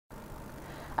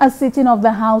A sitting of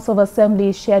the House of Assembly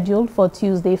is scheduled for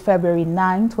Tuesday, February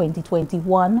 9,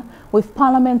 2021, with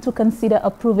Parliament to consider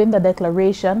approving the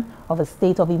declaration of a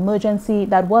state of emergency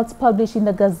that was published in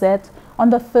the Gazette on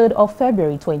the 3rd of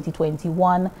February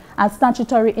 2021 as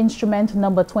statutory instrument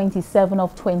number 27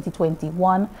 of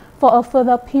 2021 for a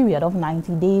further period of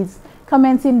 90 days,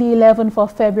 commencing the 11th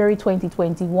of February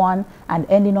 2021 and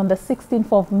ending on the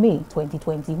 16th of May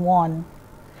 2021.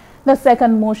 The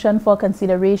second motion for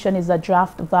consideration is a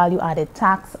draft value-added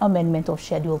tax amendment of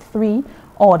Schedule 3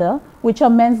 order, which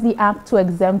amends the Act to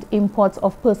exempt imports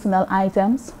of personal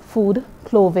items, food,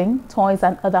 clothing, toys,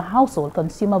 and other household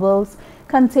consumables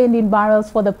contained in barrels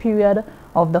for the period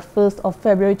of the 1st of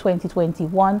February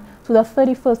 2021 to the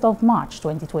 31st of March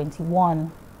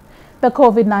 2021. The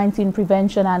COVID-19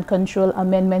 Prevention and Control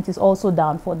Amendment is also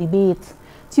down for debate.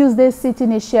 Tuesday's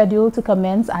sitting is scheduled to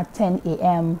commence at 10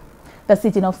 a.m. The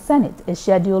sitting of Senate is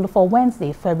scheduled for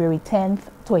Wednesday, February 10th,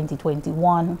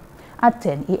 2021 at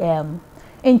 10 a.m.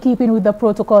 In keeping with the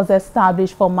protocols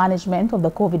established for management of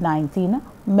the COVID-19,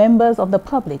 members of the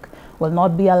public will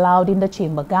not be allowed in the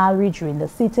chamber gallery during the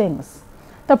sittings.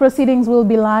 The proceedings will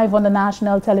be live on the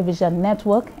National Television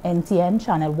Network, NTN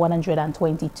Channel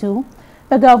 122,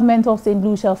 the Government of St.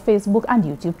 Lucia Facebook and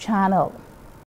YouTube channel.